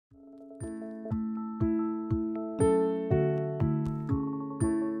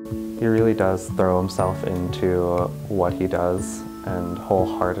He really does throw himself into what he does and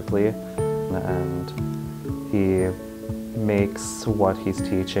wholeheartedly, and he makes what he's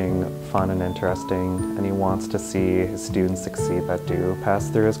teaching fun and interesting, and he wants to see his students succeed that do pass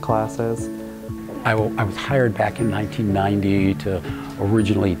through his classes. I was hired back in 1990 to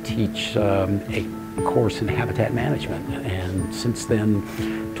originally teach a course in habitat management, and since then,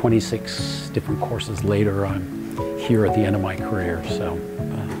 26 different courses later, I'm here at the end of my career, so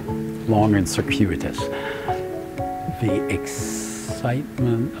long and circuitous. The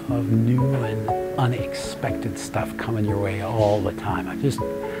excitement of new and unexpected stuff coming your way all the time.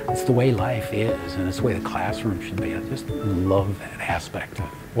 It's the way life is, and it's the way the classroom should be. I just love that aspect of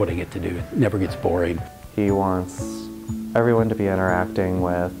what I get to do. It never gets boring. He wants everyone to be interacting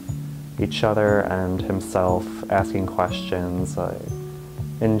with each other and himself, asking questions,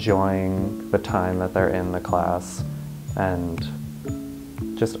 enjoying the time that they're in the class, and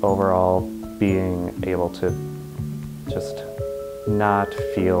just overall being able to just not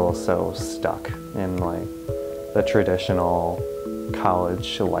feel so stuck in like the traditional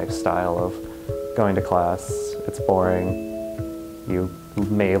college lifestyle of going to class. It's boring. You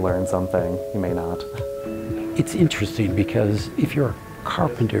may learn something, you may not. It's interesting because if you're a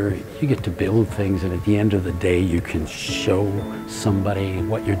carpenter, you get to build things, and at the end of the day you can show somebody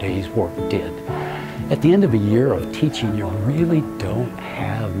what your day's work did. At the end of a year of teaching, you really don't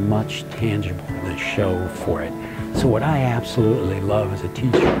have much tangible to show for it. So what I absolutely love as a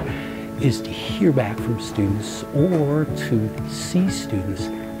teacher is to hear back from students or to see students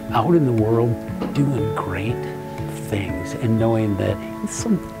out in the world doing great things and knowing that in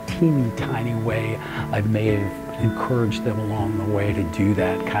some teeny tiny way I may have encouraged them along the way to do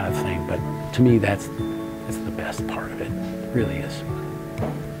that kind of thing. But to me, that's the best part of it. It really is.